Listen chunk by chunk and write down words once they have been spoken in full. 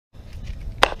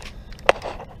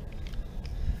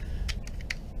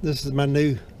This is my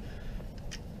new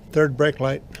third brake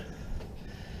light.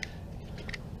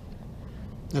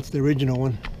 That's the original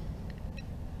one,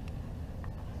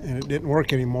 and it didn't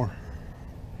work anymore.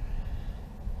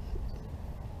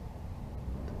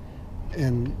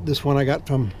 And this one I got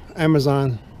from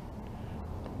Amazon.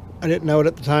 I didn't know it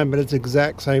at the time, but it's the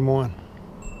exact same one.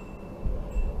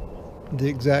 The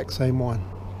exact same one.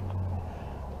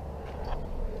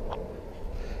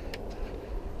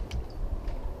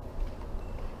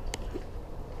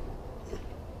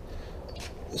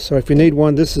 So if you need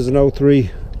one, this is an 03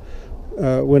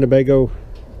 Winnebago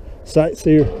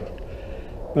Sightseer.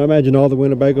 I imagine all the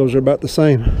Winnebagos are about the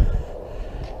same.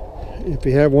 If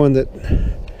you have one that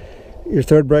your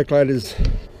third brake light is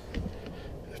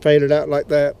faded out like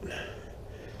that,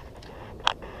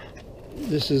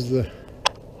 this is the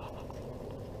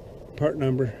part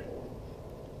number.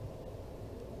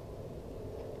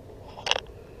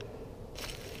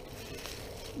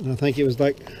 And I think it was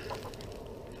like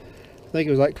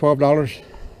 $12.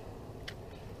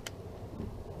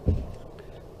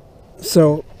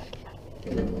 So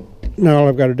now all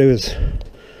I've got to do is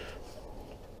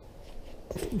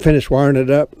finish wiring it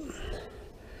up.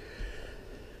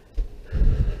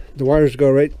 The wires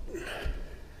go right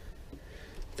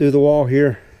through the wall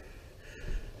here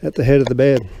at the head of the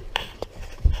bed.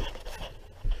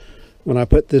 When I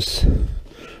put this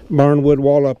barnwood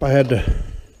wall up, I had to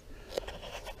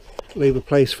leave a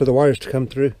place for the wires to come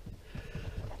through.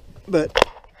 But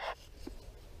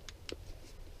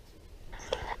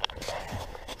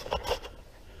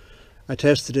I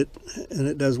tested it and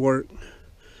it does work.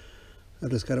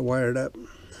 I've just got to wire it up.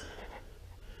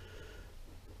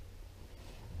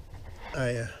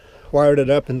 I wired it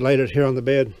up and laid it here on the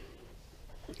bed,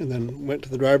 and then went to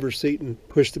the driver's seat and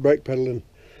pushed the brake pedal and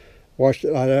washed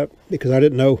it right up, because I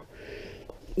didn't know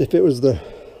if it was the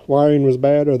wiring was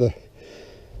bad or the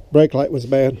brake light was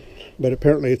bad, but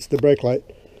apparently it's the brake light.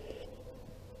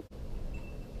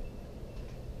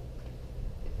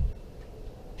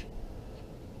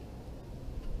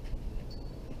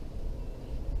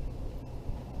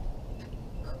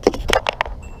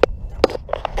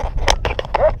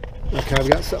 Okay, I've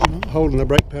got something holding the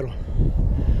brake pedal.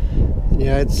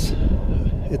 Yeah, it's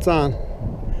on.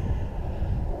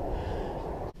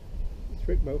 It's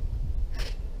Rickbo.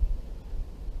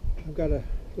 I've got a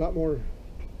lot more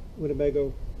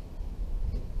Winnebago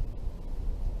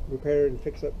repair and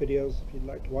fix up videos. If you'd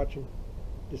like to watch them,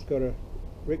 just go to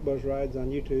Rickbo's Rides on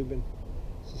YouTube and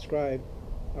subscribe.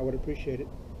 I would appreciate it.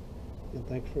 And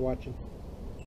thanks for watching.